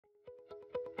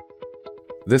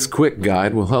This quick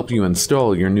guide will help you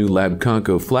install your new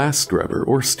Labconco FlaskScrubber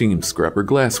or SteamScrubber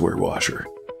Glassware Washer.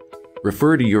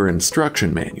 Refer to your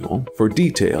instruction manual for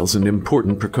details and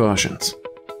important precautions.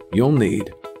 You'll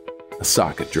need a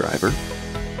socket driver,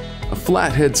 a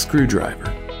flathead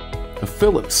screwdriver, a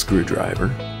Phillips screwdriver,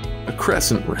 a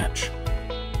crescent wrench,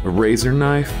 a razor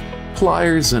knife,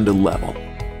 pliers, and a level.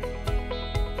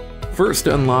 First,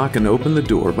 unlock and open the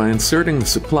door by inserting the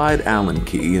supplied Allen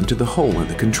key into the hole in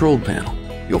the control panel.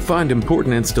 You'll find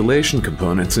important installation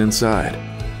components inside.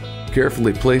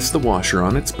 Carefully place the washer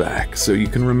on its back so you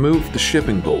can remove the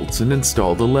shipping bolts and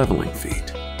install the leveling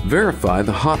feet. Verify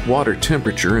the hot water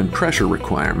temperature and pressure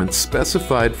requirements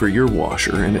specified for your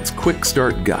washer in its quick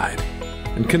start guide,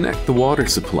 and connect the water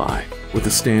supply with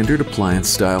a standard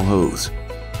appliance-style hose.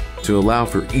 To allow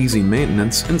for easy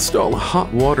maintenance, install a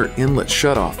hot water inlet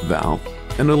shutoff valve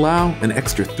and allow an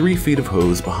extra 3 feet of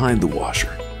hose behind the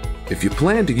washer. If you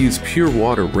plan to use pure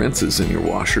water rinses in your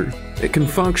washer, it can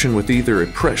function with either a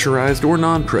pressurized or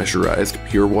non-pressurized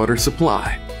pure water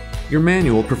supply. Your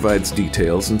manual provides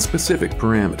details and specific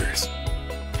parameters.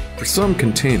 For some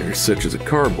containers, such as a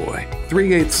carboy,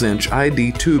 3/8"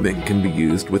 ID tubing can be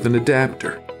used with an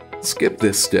adapter. Skip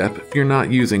this step if you're not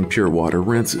using pure water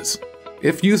rinses.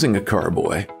 If using a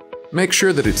carboy, make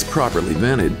sure that it's properly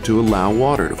vented to allow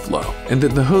water to flow, and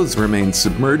that the hose remains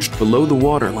submerged below the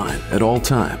water line at all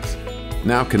times.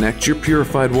 Now connect your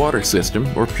purified water system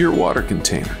or pure water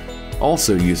container,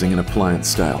 also using an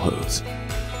appliance-style hose.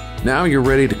 Now you're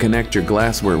ready to connect your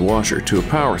glassware washer to a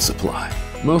power supply.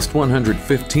 Most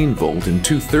 115-volt and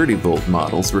 230-volt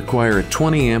models require a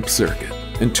 20-amp circuit,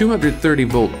 and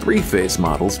 230-volt 3-phase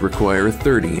models require a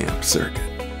 30-amp circuit.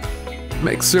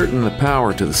 Make certain the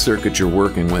power to the circuit you're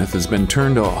working with has been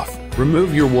turned off.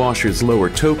 Remove your washer's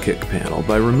lower toe kick panel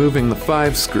by removing the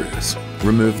 5 screws.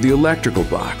 Remove the electrical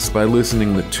box by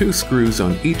loosening the 2 screws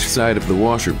on each side of the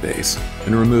washer base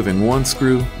and removing 1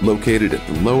 screw located at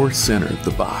the lower center of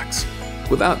the box.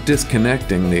 Without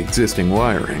disconnecting the existing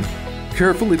wiring,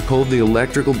 carefully pull the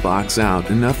electrical box out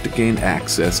enough to gain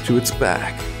access to its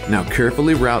back. Now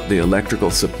carefully route the electrical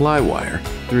supply wire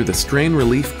through the strain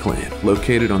relief clamp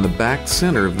located on the back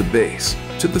center of the base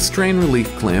to the strain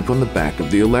relief clamp on the back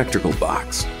of the electrical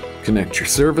box. Connect your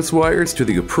service wires to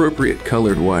the appropriate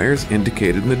colored wires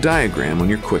indicated in the diagram on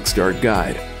your Quick Start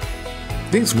Guide.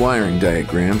 These wiring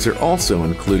diagrams are also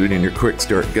included in your Quick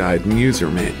Start Guide and user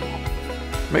manual.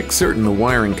 Make certain the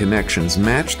wiring connections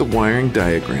match the wiring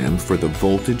diagram for the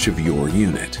voltage of your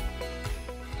unit.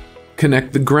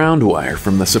 Connect the ground wire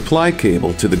from the supply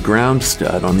cable to the ground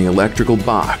stud on the electrical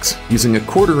box using a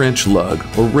 1/4" lug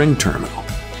or ring terminal.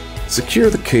 Secure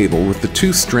the cable with the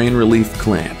 2 strain relief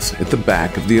clamps at the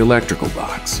back of the electrical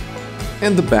box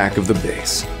and the back of the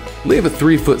base. Leave a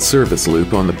 3-foot service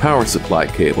loop on the power supply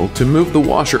cable to move the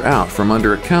washer out from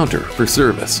under a counter for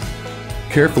service.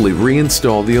 Carefully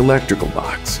reinstall the electrical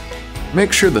box.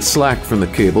 Make sure the slack from the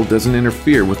cable doesn't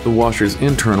interfere with the washer's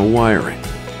internal wiring,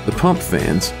 the pump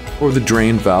fans, or the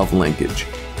drain valve linkage.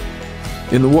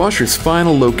 In the washer's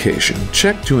final location,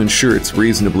 check to ensure it's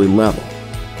reasonably level.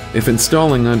 If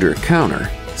installing under a counter,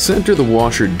 center the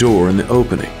washer door in the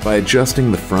opening by adjusting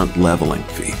the front leveling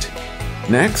feet.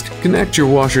 Next, connect your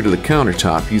washer to the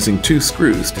countertop using 2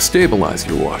 screws to stabilize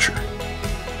your washer.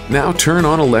 Now turn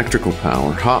on electrical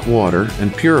power, hot water,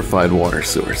 and purified water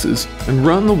sources, and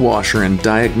run the washer in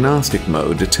diagnostic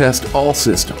mode to test all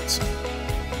systems.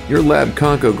 Your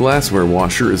Labconco glassware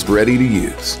washer is ready to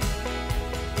use.